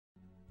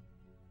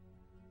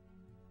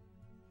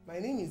My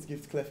name is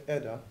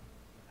Edah.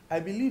 I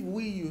believe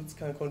we youths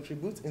can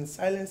contribute in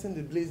silencing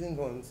the blazing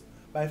guns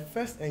by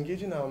first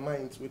engaging our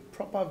minds with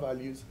proper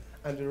values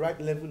and the right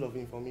level of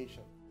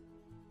information.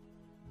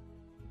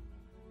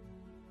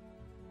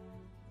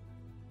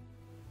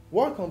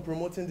 Work on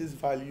promoting these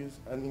values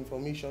and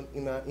information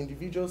in our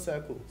individual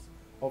circles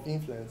of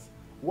influence,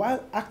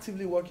 while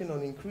actively working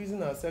on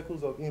increasing our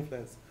circles of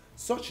influence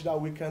such that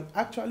we can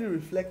actually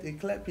reflect a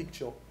clear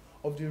picture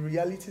of the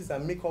realities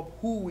that make up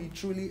who we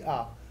truly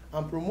are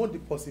and promote the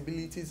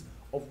possibilities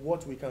of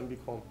what we can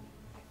become.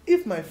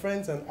 If my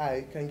friends and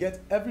I can get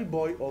every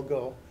boy or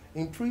girl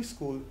in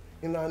preschool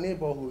in our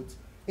neighborhoods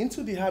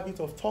into the habit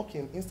of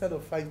talking instead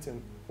of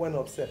fighting when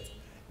upset,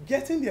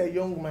 getting their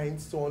young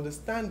minds to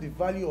understand the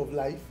value of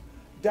life,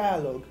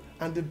 dialogue,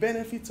 and the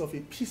benefits of a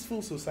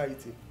peaceful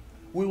society,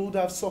 we would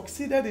have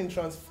succeeded in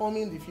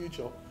transforming the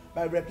future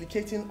by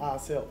replicating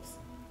ourselves.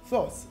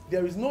 Thus,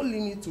 there is no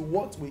limit to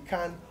what we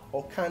can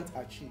or can't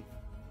achieve.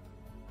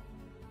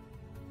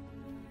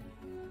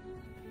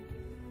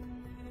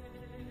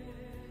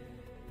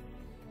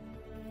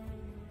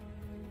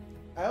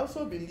 I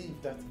also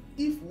believe that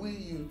if we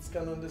youths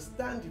can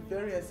understand the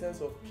very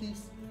essence of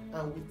peace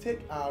and we take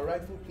our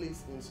rightful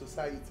place in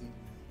society,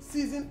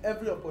 seizing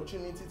every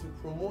opportunity to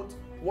promote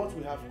what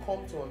we have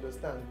come to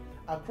understand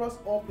across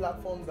all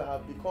platforms that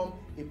have become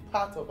a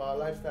part of our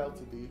lifestyle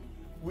today,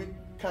 we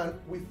can,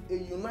 with a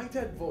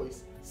united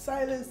voice,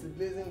 silence the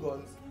blazing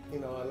guns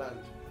in our land.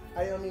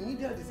 I am a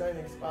media design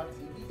expert,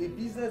 a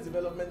business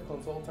development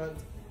consultant,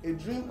 a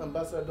dream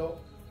ambassador,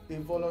 a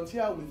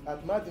volunteer with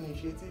AdMad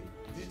Initiative,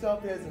 Digital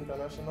Peers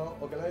International,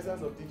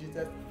 organizers of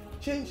dgtrends,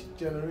 Change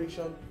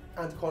Generation,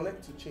 and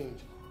Connect to Change,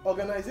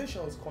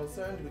 organizations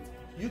concerned with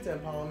youth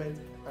empowerment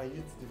and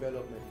youth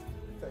development.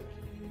 Thank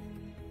you.